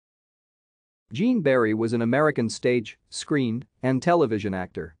Gene Barry was an American stage, screen, and television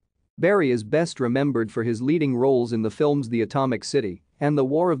actor. Barry is best remembered for his leading roles in the films The Atomic City and The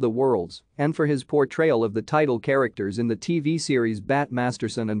War of the Worlds, and for his portrayal of the title characters in the TV series Bat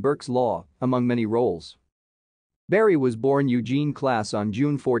Masterson and Burke's Law, among many roles. Barry was born Eugene Class on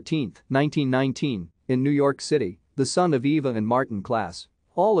June 14, 1919, in New York City, the son of Eva and Martin Class.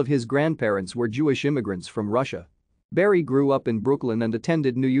 All of his grandparents were Jewish immigrants from Russia. Barry grew up in Brooklyn and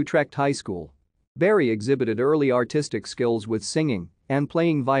attended New Utrecht High School. Barry exhibited early artistic skills with singing and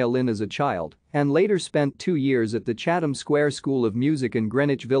playing violin as a child, and later spent 2 years at the Chatham Square School of Music in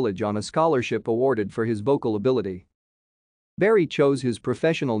Greenwich Village on a scholarship awarded for his vocal ability. Barry chose his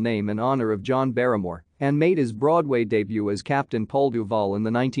professional name in honor of John Barrymore and made his Broadway debut as Captain Paul Duval in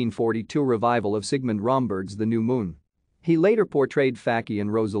the 1942 revival of Sigmund Romberg's The New Moon. He later portrayed Faki in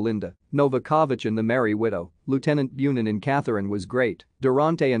Rosalinda, Novakovich in The Merry Widow, Lieutenant Bunin in Catherine Was Great,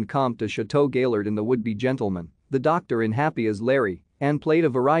 Durante and Comte de Chateau Gaillard in The Would-Be Gentleman, the Doctor in Happy as Larry, and played a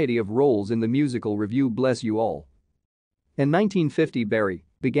variety of roles in the musical revue Bless You All. In 1950, Barry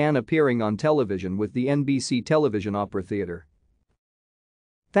began appearing on television with the NBC Television Opera Theatre.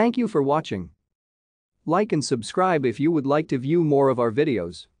 Thank you for watching. Like and subscribe if you would like to view more of our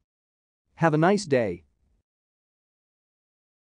videos. Have a nice day.